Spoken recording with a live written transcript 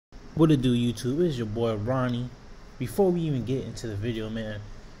What it do, YouTube? It's your boy Ronnie. Before we even get into the video, man,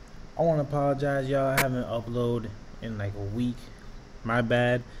 I want to apologize, y'all. I haven't uploaded in like a week. My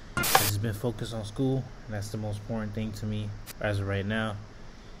bad. I've just been focused on school, and that's the most important thing to me as of right now,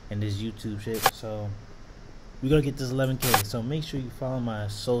 and this YouTube shit. So we're gonna get this 11K. So make sure you follow my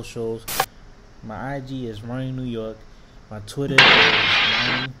socials. My IG is RonnieYT. My Twitter is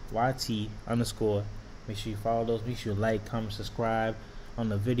RonnieYT _. Make sure you follow those. Make sure you like, comment, subscribe on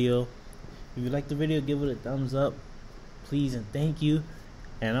the video. If you like the video, give it a thumbs up, please and thank you.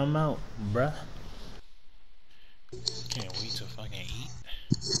 And I'm out, bruh. Can't wait to fucking eat.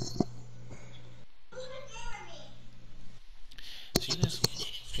 See this?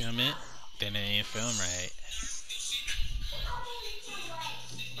 Film it, then it ain't film right.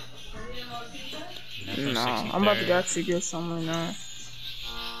 No, I'm about to actually get somewhere now.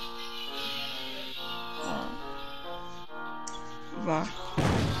 Bye.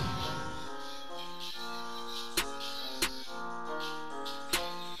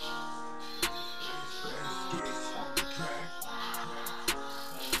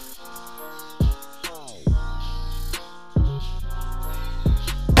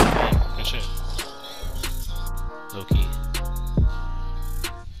 Good shit. Low key.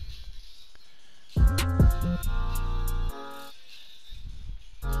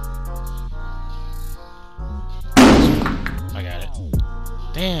 I got it.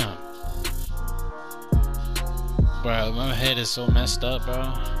 Damn. Bro, my head is so messed up,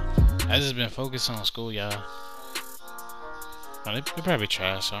 bro. I just been focused on school, y'all. Oh, they probably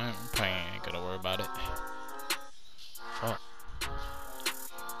trash, so I probably ain't gonna worry about it. Fuck.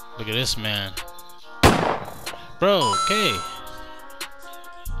 Look at this man. Bro, okay.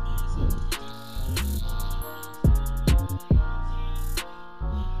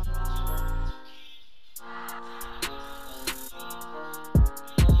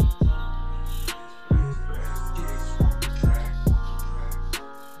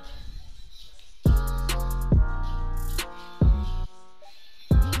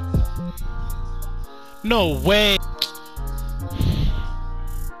 No way.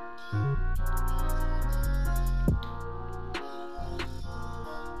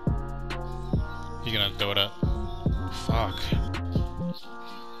 You're gonna throw it up. Fuck.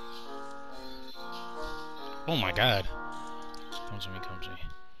 Oh my god. Come to me, come to me.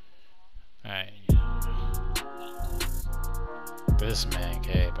 Alright. This man,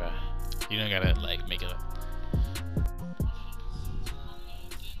 okay, bro. You don't gotta like make it up.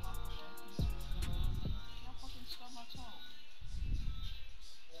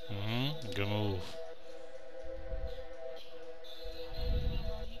 Good move.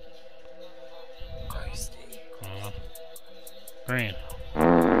 Green.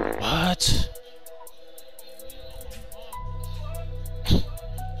 What?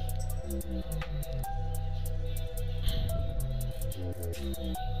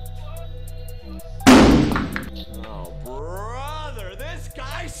 Oh, brother, this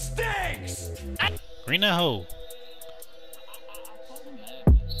guy stinks! Green that hole.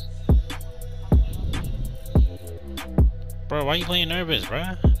 Bro, why you playing nervous,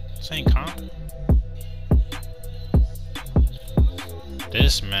 bruh? This ain't calm.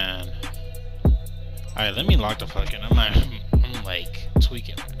 This man. Alright, let me lock the fucking. I'm like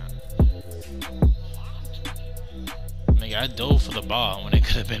tweaking right now. Nigga, I dove for the ball when it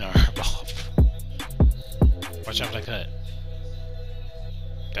could have been our ball. Watch out for that cut.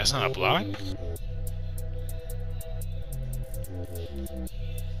 That's not a block?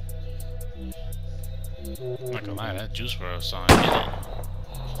 I'm not gonna lie, that juice for a song.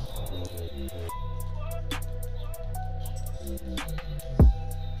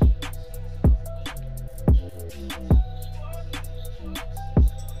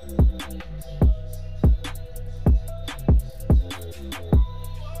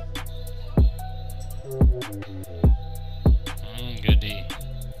 Good D.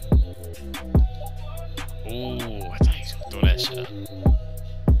 Ooh, I thought he was gonna throw that shit up.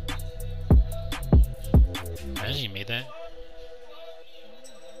 Imagine you made that.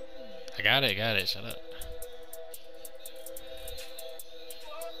 I got it, shut up.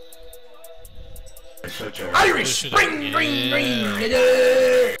 Irish Spring, ring.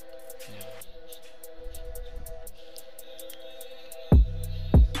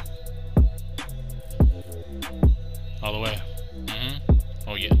 All the way.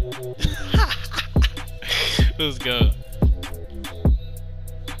 Oh yeah. Let's go.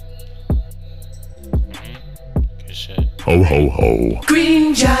 Good shit. Ho ho ho.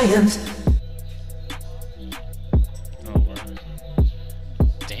 Green Giant. Oh, word.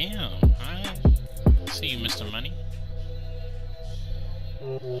 Damn. Alright. See you, Mr. Money.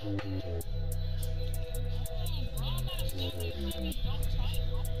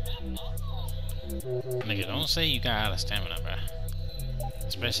 Nigga, don't say you got out of stamina, bruh.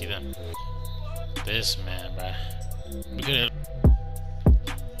 Especially them. This man, bruh. We could have.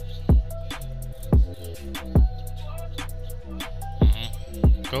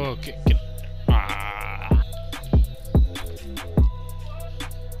 Go get. Ah.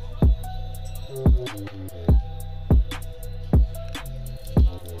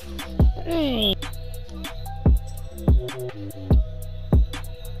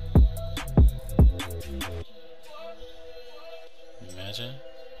 Imagine.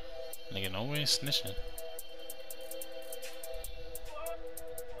 Nigga, no way snitching.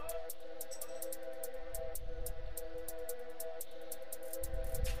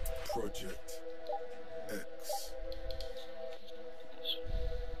 Project X.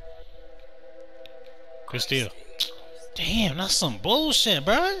 Good steal. Damn, that's some bullshit,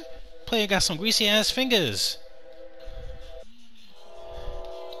 bro. Player got some greasy ass fingers.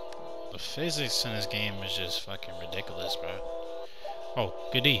 The physics in this game is just fucking ridiculous, bro. Oh,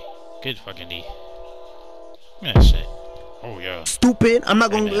 good D. Good fucking D. Give me that shit. Oh, yeah. Stupid. I'm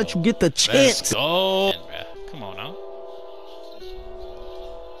not gonna let you get the chance. Let's go. Come on now.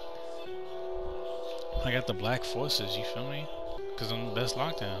 I got the black forces, you feel me? Because I'm the best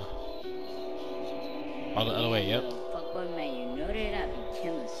lockdown. All the other way, yep. Fuckboy man, you know that I be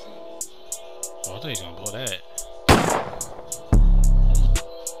killing shit. Oh, I thought he was gonna blow that.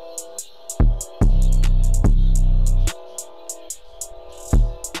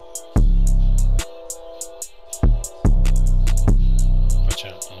 Watch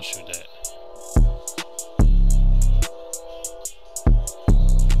out, don't shoot that.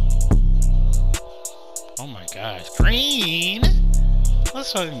 Oh my gosh, green!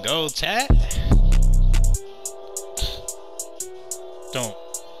 Let's fucking go, chat. Don't.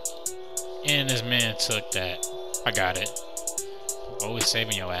 And this man took that. I got it. Always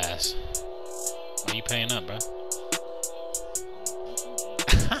saving your ass. Why you paying up, bro?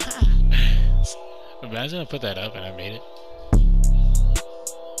 Imagine I put that up and I made it.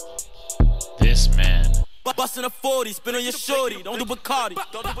 This man. Bustin' a 40, spin on your shorty. Don't do Bacardi.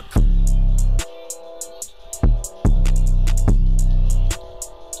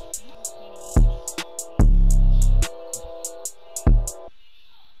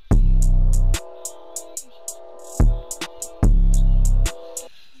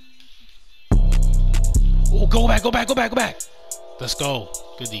 Go back, go back, go back, go back. Let's go.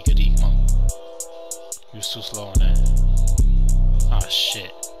 Good D, good D. Come on. You was too slow on that. Ah,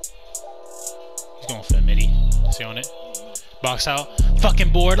 shit. He's going for the midi. See on it? Box out. Fucking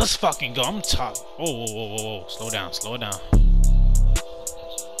board. Let's fucking go. I'm top. Whoa, whoa, whoa, whoa, whoa. Slow down, slow it down.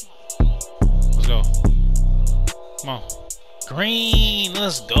 Let's go. Come on. Green.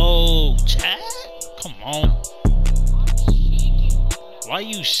 Let's go. Chat. Come on. Why are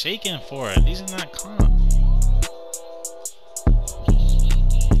you shaking for it? These are not comp.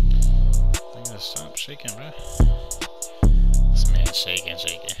 Stop shaking, bro. This man shaking.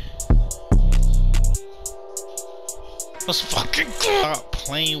 Let's fucking go. Stop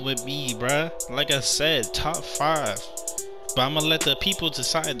playing with me, bro. Like I said, top 5. But I'm gonna let the people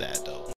decide that, though.